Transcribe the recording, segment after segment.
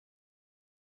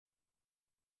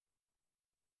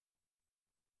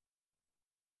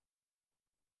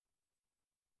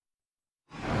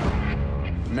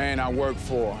The man I worked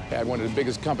for had one of the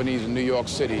biggest companies in New York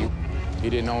City. He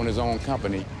didn't own his own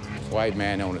company. White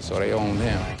man owned it, so they owned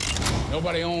him.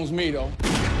 Nobody owns me, though.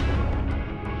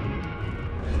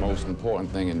 The most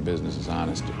important thing in business is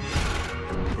honesty.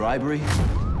 Bribery,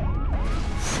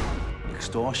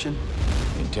 extortion,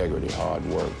 integrity, hard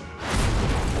work.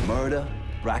 Murder,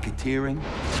 racketeering.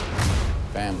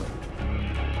 Family.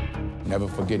 Never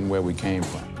forgetting where we came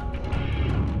from.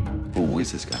 Who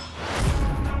is this guy?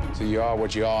 So you are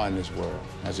what you are in this world.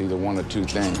 That's either one or two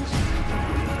things.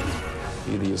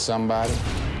 Either you're somebody,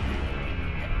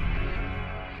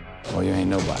 or you ain't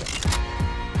nobody.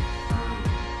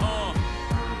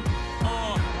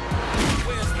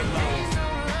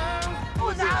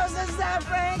 Whose house is that,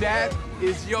 Frank? That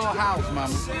is your house,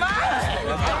 mama. Mine!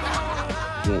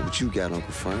 I want what you got,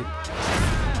 Uncle Frank.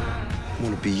 I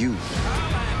want to be you.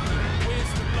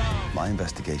 My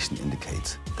investigation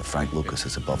indicates that Frank Lucas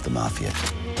is above the mafia.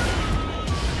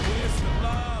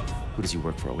 Who does he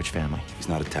work for? Which family? He's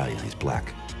not Italian, he's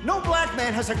black. No black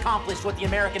man has accomplished what the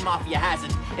American mafia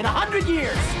hasn't in 100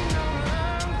 years.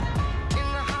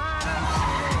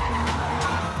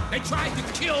 They tried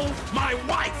to kill my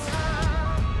wife.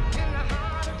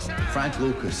 Frank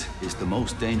Lucas is the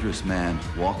most dangerous man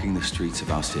walking the streets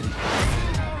of our city.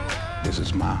 This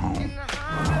is my home.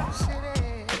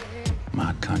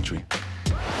 My country.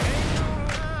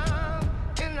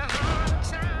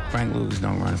 Frank Lucas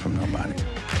don't run from nobody.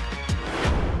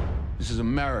 This is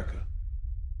America.